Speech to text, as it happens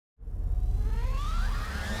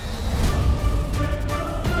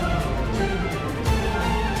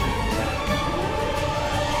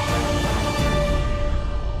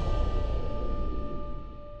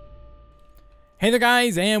Hey there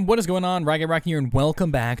guys, and what is going on? Ragged Rock here, and welcome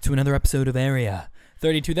back to another episode of Area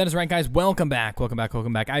 32. That is right guys, welcome back.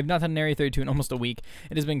 I've not done an Area 32 in almost a week.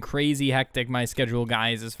 It has been crazy hectic, my schedule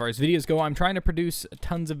guys, as far as videos go. I'm trying to produce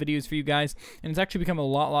tons of videos for you guys, and it's actually become a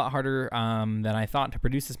lot harder than I thought to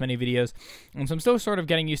produce this many videos. And so I'm still sort of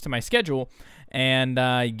getting used to my schedule, and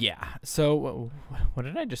yeah. So, what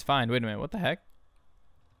did I just find? Wait a minute, what the heck?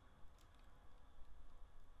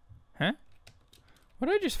 Huh? What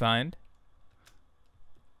did I just find?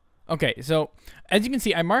 Okay, so as you can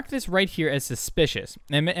see, I marked this right here as suspicious.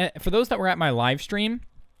 And for those that were at my live stream,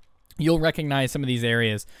 you'll recognize some of these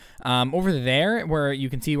areas. Over there, where you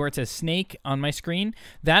can see where it says snake on my screen,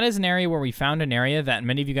 that is an area where we found an area that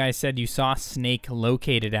many of you guys said you saw snake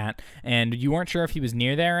located at. And you weren't sure if he was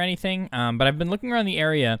near there or anything. But I've been looking around the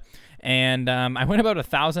area, and I went about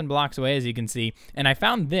 1,000 blocks away, as you can see, and I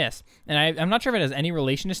found this. And I'm not sure if it has any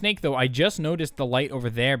relation to snake, though I just noticed the light over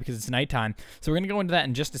there because it's nighttime. So we're going to go into that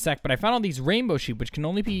in just a sec. But I found all these rainbow sheep, which can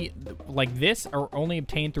only be like this or only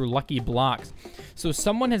obtained through lucky blocks. So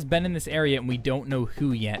someone has been in this area, and we don't know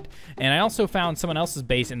who yet. And I also found someone else's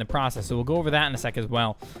base in the process, so we'll go over that in a sec as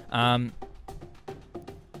well.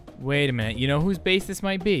 Wait a minute. You know whose base this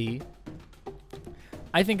might be?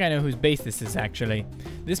 I think I know whose base this is, actually.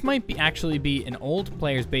 This might actually be an old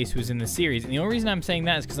player's base who's in the series. And the only reason I'm saying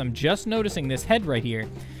that is because I'm just noticing this head right here.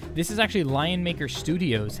 This is actually Lion Maker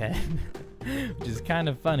Studios' head, which is kind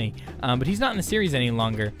of funny. But he's not in the series any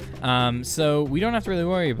longer. So we don't have to really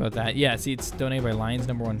worry about that. Yeah, see, it's donated by Lion's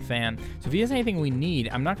 #1 fan. So if he has anything we need,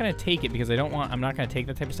 I'm not going to take it because I'm not going to take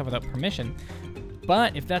that type of stuff without permission.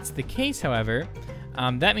 But if that's the case, however,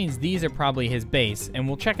 that means these are probably his base, and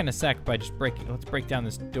we'll check in a sec by just let's break down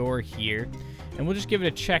this door here, and we'll just give it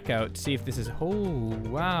a check out to see if this is, oh,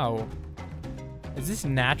 wow. Is this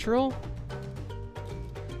natural?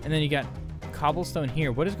 And then you got cobblestone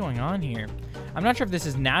here. What is going on here? I'm not sure if this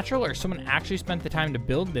is natural or someone actually spent the time to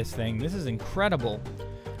build this thing. This is incredible.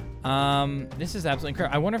 This is absolutely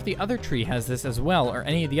incredible. I wonder if the other tree has this as well, or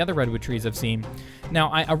any of the other redwood trees I've seen.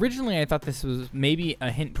 Now, originally I thought this was maybe a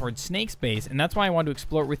hint towards Snake's base, and that's why I wanted to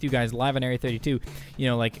explore it with you guys live on Area 32. You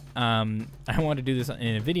know, like, I wanted to do this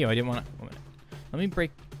in a video. I didn't want to... Let me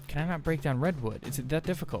break... Can I not break down redwood? Is it that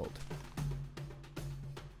difficult?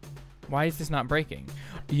 Why is this not breaking?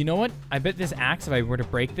 You know what? I bet this axe, if I were to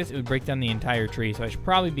break this, it would break down the entire tree. So I should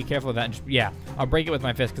probably be careful of that. And just, yeah, I'll break it with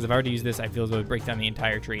my fist, because if I were to use this, I feel as though it would break down the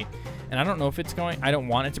entire tree. And I don't know if it's going... I don't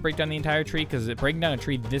want it to break down the entire tree, because breaking down a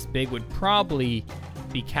tree this big would probably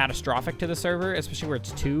be catastrophic to the server, especially where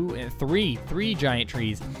it's three giant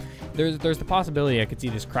trees. There's the possibility I could see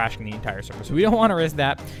this crashing the entire server. So we don't want to risk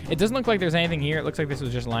that. It doesn't look like there's anything here. It looks like this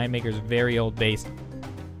was just Lion Maker's very old base.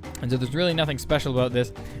 And so there's really nothing special about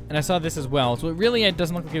this. And I saw this as well. So it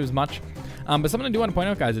doesn't look like it was much. But something I do want to point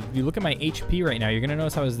out, guys, if you look at my HP right now, you're going to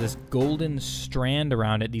notice how there's this golden strand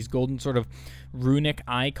around it, these golden sort of runic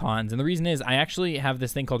icons. And the reason is I actually have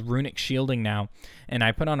this thing called runic shielding now, and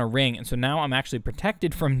I put on a ring, and so now I'm actually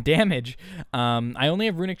protected from damage. I only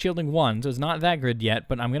have runic shielding 1, so it's not that good yet,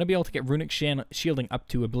 but I'm going to be able to get runic shielding up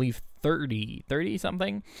to, I believe, 30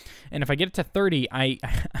 something. And if I get it to 30,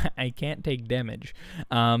 I can't take damage.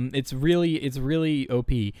 It's really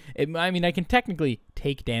OP. I mean, I can technically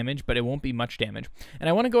take damage, but it won't be much damage. And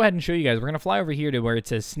I want to go ahead and show you guys. We're going to fly over here to where it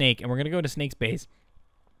says Snake, and we're going to go to Snake's base.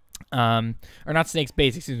 Or not Snake's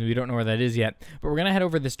base, excuse me, we don't know where that is yet. But we're going to head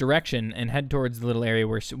over this direction and head towards the little area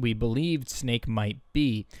where we believed Snake might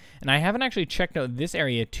be. And I haven't actually checked out this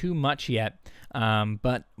area too much yet.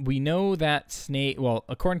 But we know that Snake, well,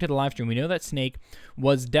 according to the live stream, we know that Snake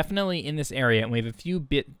was definitely in this area, and we have a few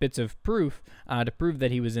bits of proof to prove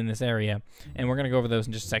that he was in this area. And we're going to go over those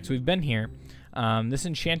in just a sec. So we've been here. This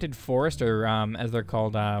enchanted forest, or as they're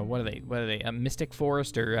called, what are they? A mystic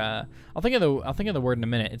forest, or I'll think of the word in a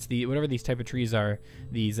minute. It's whatever these type of trees are.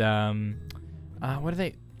 These what are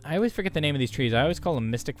they? I always forget the name of these trees. I always call them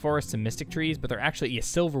mystic forests and mystic trees, but they're actually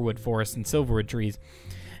silverwood forests and silverwood trees.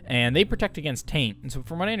 And they protect against taint. And so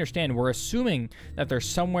from what I understand, we're assuming that they're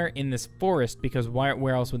somewhere in this forest, because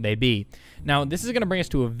where else would they be? Now, this is going to bring us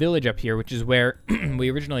to a village up here, which is where we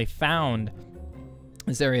originally found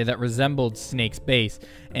this area that resembled Snake's base.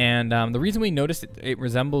 And the reason we noticed it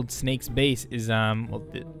resembled Snake's base is, well,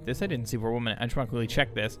 this I didn't see for 1 minute. I just want to quickly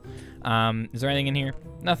check this. Is there anything in here?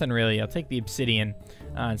 Nothing really. I'll take the obsidian.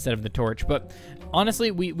 instead of the torch. But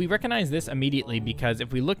honestly, we recognize this immediately because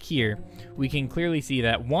if we look here, we can clearly see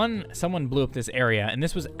that one, someone blew up this area, and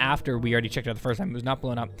this was after we already checked out the first time. It was not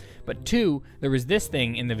blown up. But two, there was this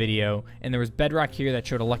thing in the video, and there was bedrock here that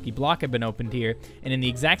showed a lucky block had been opened here, and in the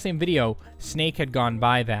exact same video, Snake had gone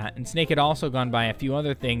by that, and Snake had also gone by a few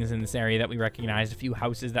other things in this area that we recognized, a few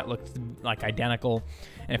houses that looked like identical,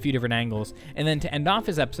 and a few different angles. And then to end off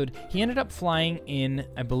his episode, he ended up flying in,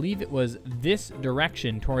 I believe it was this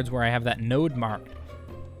direction towards where I have that node marked.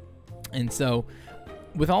 And so,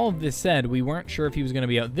 with all of this said, we weren't sure if he was going to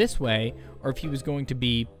be out this way or if he was going to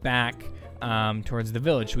be back towards the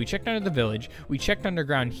village. So we checked under the village, we checked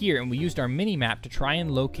underground here, and we used our mini-map to try and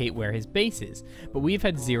locate where his base is. But we've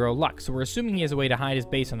had zero luck, so we're assuming he has a way to hide his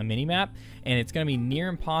base on the mini-map, and it's going to be near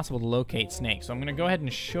impossible to locate Snake. So I'm going to go ahead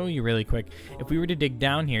and show you really quick. If we were to dig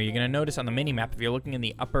down here, you're going to notice on the mini-map, if you're looking in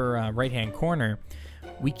the upper right-hand corner,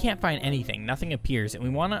 we can't find anything. Nothing appears. And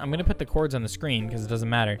I'm going to put the coords on the screen because it doesn't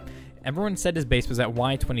matter. Everyone said his base was at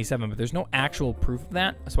Y27, but there's no actual proof of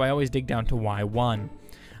that, so I always dig down to Y1.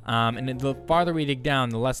 And the farther we dig down,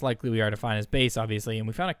 the less likely we are to find his base, obviously. And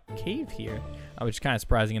we found a cave here, which is kind of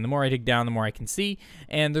surprising. And the more I dig down, the more I can see.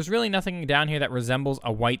 And there's really nothing down here that resembles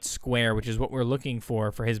a white square, which is what we're looking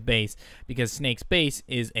for his base, because Snake's base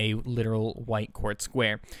is a literal white quartz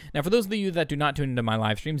square. Now, for those of you that do not tune into my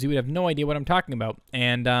live streams, you would have no idea what I'm talking about.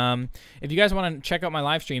 And if you guys want to check out my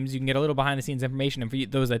live streams, you can get a little behind-the-scenes information. And for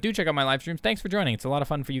those that do check out my live streams, thanks for joining. It's a lot of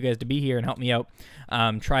fun for you guys to be here and help me out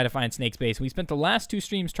try to find Snake's base. We spent the last 2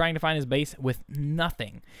 streams trying to find his base with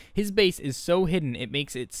nothing. His base is so hidden, it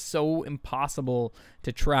makes it so impossible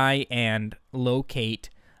to try and locate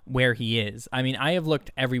where he is. I mean, I have looked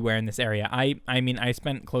everywhere in this area. I mean, I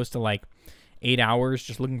spent close to like 8 hours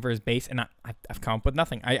just looking for his base, and I've come up with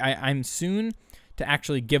nothing. I'm soon to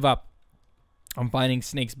actually give up on finding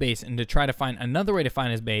Snake's base and to try to find another way to find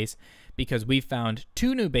his base, because we've found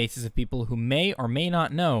 2 new bases of people who may or may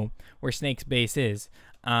not know where Snake's base is.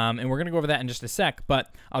 And we're going to go over that in just a sec,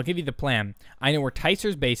 but I'll give you the plan. I know where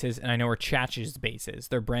Tycer's base is, and I know where Chach's base is.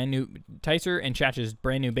 They're brand new. Tycer and Chach's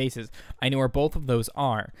brand new bases. I know where both of those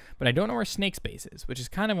are, but I don't know where Snake's base is, which is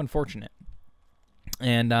kind of unfortunate.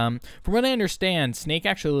 And from what I understand, Snake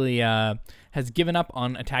actually has given up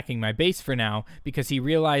on attacking my base for now, because he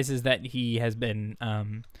realizes that he has been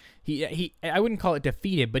I wouldn't call it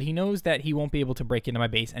defeated, but he knows that he won't be able to break into my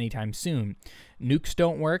base anytime soon. Nukes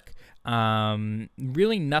don't work.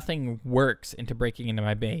 Really nothing works into breaking into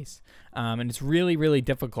my base. And it's really, really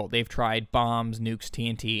difficult. They've tried bombs, nukes,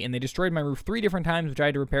 TNT, and they destroyed my roof 3 different times, which I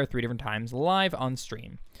had to repair 3 different times live on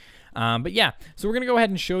stream. But yeah, so we're going to go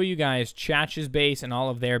ahead and show you guys Chach's base and all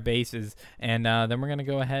of their bases, and then we're going to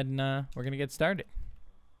go ahead and we're going to get started.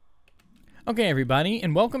 Okay, everybody,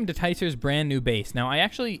 and welcome to Tycer's brand new base. Now,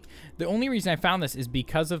 the only reason I found this is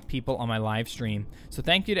because of people on my live stream. So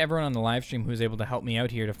thank you to everyone on the live stream who was able to help me out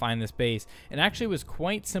here to find this base. It actually was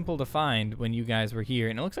quite simple to find when you guys were here,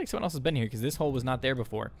 and it looks like someone else has been here because this hole was not there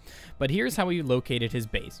before. But here's how we located his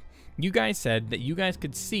base. You guys said that you guys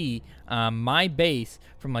could see my base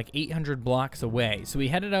from like 800 blocks away. So we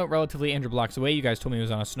headed out relatively 800 blocks away. You guys told me it was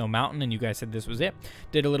on a snow mountain, and you guys said this was it.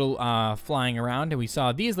 Did a little flying around, and we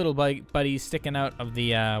saw these little buddies sticking out of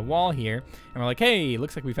the wall here, and we're like, hey,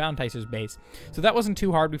 looks like we found Tycer's base. So that wasn't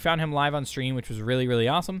too hard. We found him live on stream, which was really, really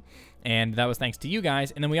awesome, and that was thanks to you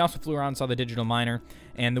guys. And then we also flew around and saw the digital miner,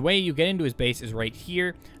 and the way you get into his base is right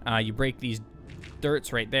here. You break these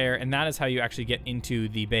dirts right there, and that is how you actually get into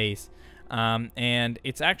the base. And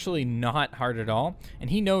it's actually not hard at all, and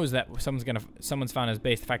he knows that someone's found his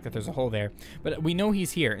base, the fact that there's a hole there, but we know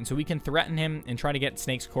he's here, and so we can threaten him and try to get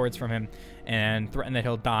Snake's cords from him and threaten that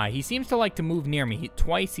he'll die. He seems to like to move near me.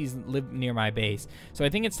 Twice he's lived near my base, so I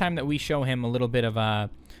think it's time that we show him a little bit of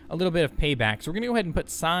payback. So we're gonna go ahead and put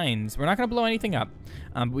signs. We're not gonna blow anything up,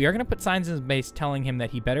 but we are gonna put signs in his base telling him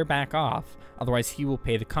that he better back off, otherwise he will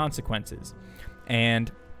pay the consequences.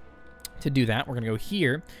 And to do that, we're gonna go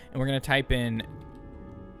here, and we're gonna type in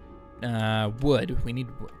wood. We need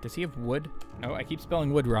wood. Does he have wood? No, I keep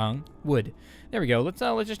spelling wood wrong. Wood. There we go. Let's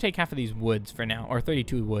just take half of these woods for now, or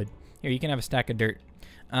 32 wood. Here, you can have a stack of dirt.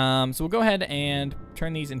 So we'll go ahead and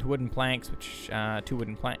turn these into wooden planks, which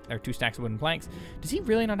 2 stacks of wooden planks. Does he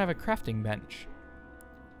really not have a crafting bench?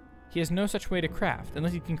 He has no such way to craft,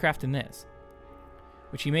 unless he can craft in this,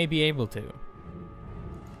 which he may be able to.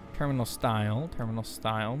 Terminal style,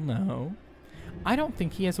 no. I don't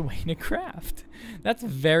think he has a way to craft. That's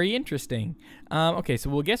very interesting. Okay,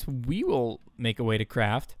 so we'll guess we will make a way to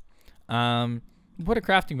craft. Well, put a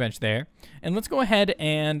crafting bench there, and let's go ahead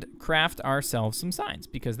and craft ourselves some signs,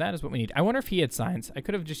 because that is what we need. I wonder if he had signs. I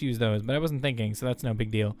could have just used those, but I wasn't thinking, so that's no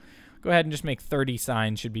big deal. Go ahead and just make 30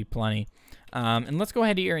 signs, should be plenty. And let's go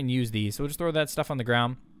ahead here and use these. So we'll just throw that stuff on the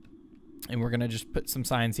ground, and we're gonna just put some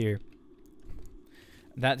signs here.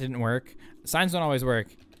 That didn't work. Signs don't always work.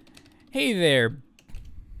 Hey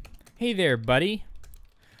there, buddy.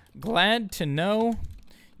 Glad to know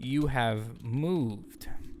you have moved.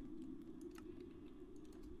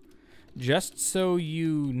 Just so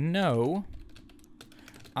you know,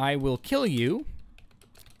 I will kill you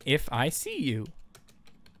if I see you.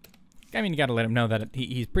 I mean, you gotta let him know that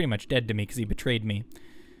he's pretty much dead to me because he betrayed me.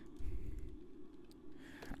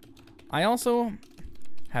 I also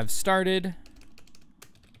have started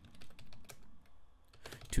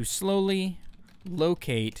to slowly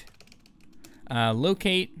locate, we'll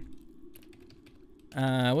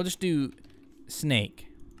just do snake.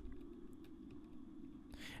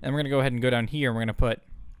 And we're gonna go ahead and go down here and we're gonna put,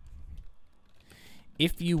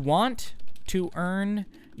 if you want to earn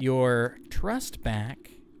your trust back,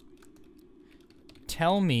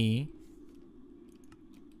 tell me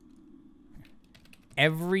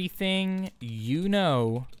everything you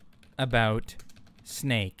know about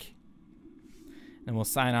snake. And we'll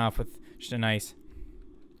sign off with just a nice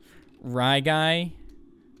Rye Guy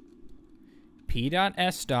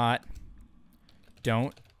P.S.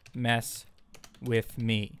 Don't mess with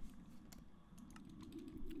me.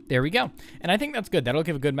 There we go. And I think that's good. That'll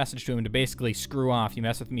give a good message to him to basically screw off. You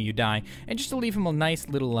mess with me, you die. And just to leave him a nice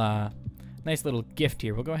little gift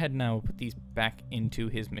here. We'll go ahead and now put these back into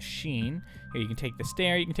his machine. Here, you can take the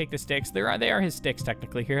stair, you can take the sticks. They are his sticks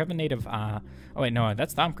technically. Here, have a native, oh wait, no,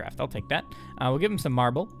 that's Thaumcraft. I'll take that. We'll give him some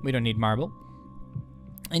marble. We don't need marble.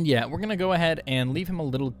 And yeah, we're gonna go ahead and leave him a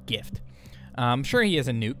little gift. I'm sure he has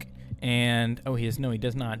a nuke. And, oh, he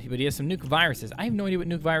does not. But he has some nuke viruses. I have no idea what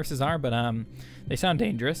nuke viruses are, but they sound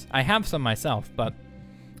dangerous. I have some myself, but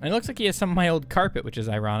it looks like he has some of my old carpet, which is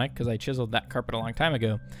ironic, because I chiseled that carpet a long time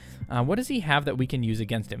ago. What does he have that we can use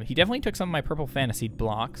against him? He definitely took some of my purple fantasy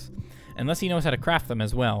blocks, unless he knows how to craft them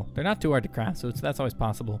as well. They're not too hard to craft, so that's always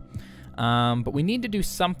possible. But we need to do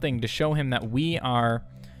something to show him that we are...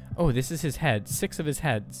 Oh, this is his head. 6 of his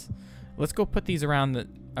heads. Let's go put these around.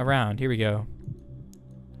 Here we go.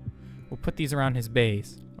 We'll put these around his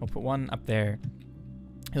base. We'll put one up there.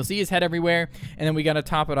 He'll see his head everywhere, and then we gotta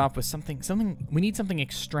top it off with something. We need something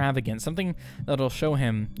extravagant, something that'll show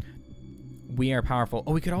him we are powerful.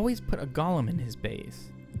 Oh, we could always put a golem in his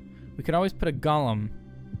base. We could always put a golem.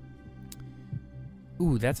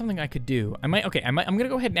 Ooh, that's something I could do. I'm gonna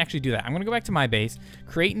go ahead and actually do that. I'm gonna go back to my base,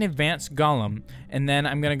 create an advanced golem, and then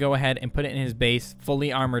I'm gonna go ahead and put it in his base,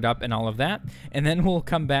 fully armored up and all of that, and then we'll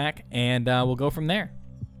come back and we'll go from there.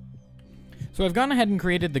 So I've gone ahead and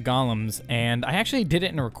created the golems, and I actually did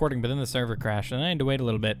it in a recording, but then the server crashed, and I had to wait a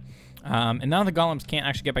little bit. And now the golems can't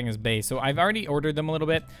actually get back in his base, so I've already ordered them a little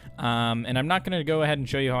bit, and I'm not going to go ahead and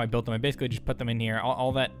show you how I built them. I basically just put them in here.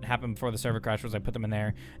 All that happened before the server crashed was I put them in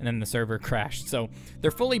there, and then the server crashed. So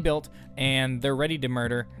they're fully built, and they're ready to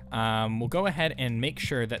murder. We'll go ahead and make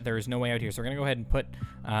sure that there is no way out here. So we're going to go ahead and put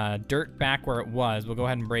dirt back where it was. We'll go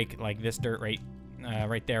ahead and break like this dirt right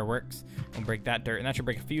there works. We'll break that dirt, and that should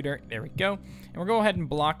break a few dirt. There we go. And we'll go ahead and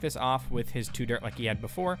block this off with his 2 dirt like he had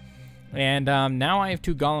before. And now I have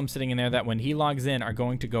 2 golems sitting in there that when he logs in are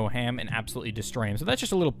going to go ham and absolutely destroy him. So that's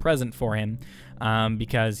just a little present for him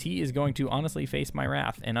because he is going to honestly face my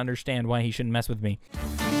wrath and understand why he shouldn't mess with me.